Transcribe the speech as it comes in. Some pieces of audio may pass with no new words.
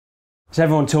So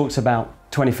everyone talks about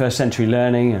 21st century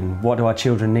learning and what do our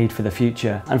children need for the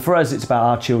future. And for us, it's about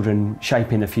our children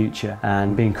shaping the future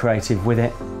and being creative with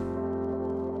it.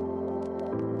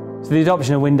 So the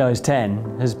adoption of Windows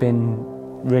 10 has been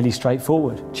really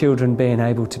straightforward. Children being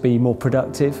able to be more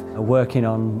productive, working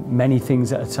on many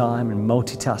things at a time and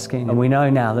multitasking. And we know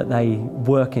now that they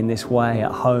work in this way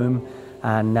at home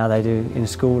and now they do in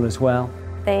school as well.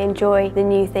 They enjoy the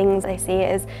new things. They see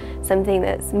it as something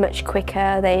that's much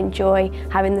quicker. They enjoy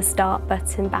having the start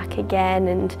button back again,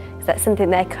 and that's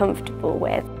something they're comfortable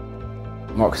with.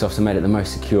 Microsoft have made it the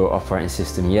most secure operating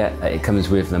system yet. It comes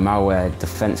with the malware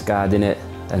defense guard in it,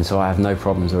 and so I have no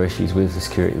problems or issues with the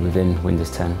security within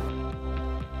Windows 10.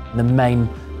 The main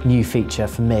new feature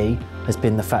for me has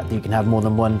been the fact that you can have more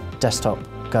than one desktop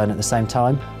going at the same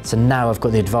time. So now I've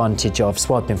got the advantage of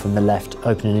swiping from the left,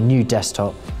 opening a new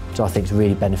desktop, which I think is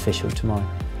really beneficial to my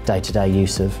day-to-day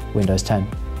use of Windows 10.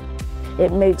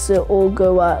 It makes it all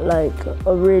go at like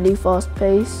a really fast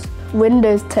pace.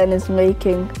 Windows 10 is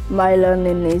making my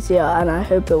learning easier, and I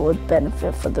hope it would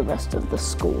benefit for the rest of the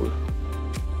school.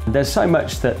 There's so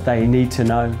much that they need to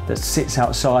know that sits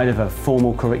outside of a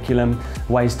formal curriculum,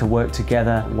 ways to work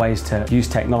together, ways to use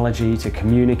technology, to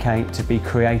communicate, to be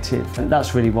creative, and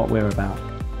that's really what we're about.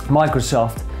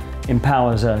 Microsoft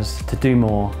empowers us to do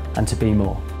more and to be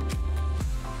more.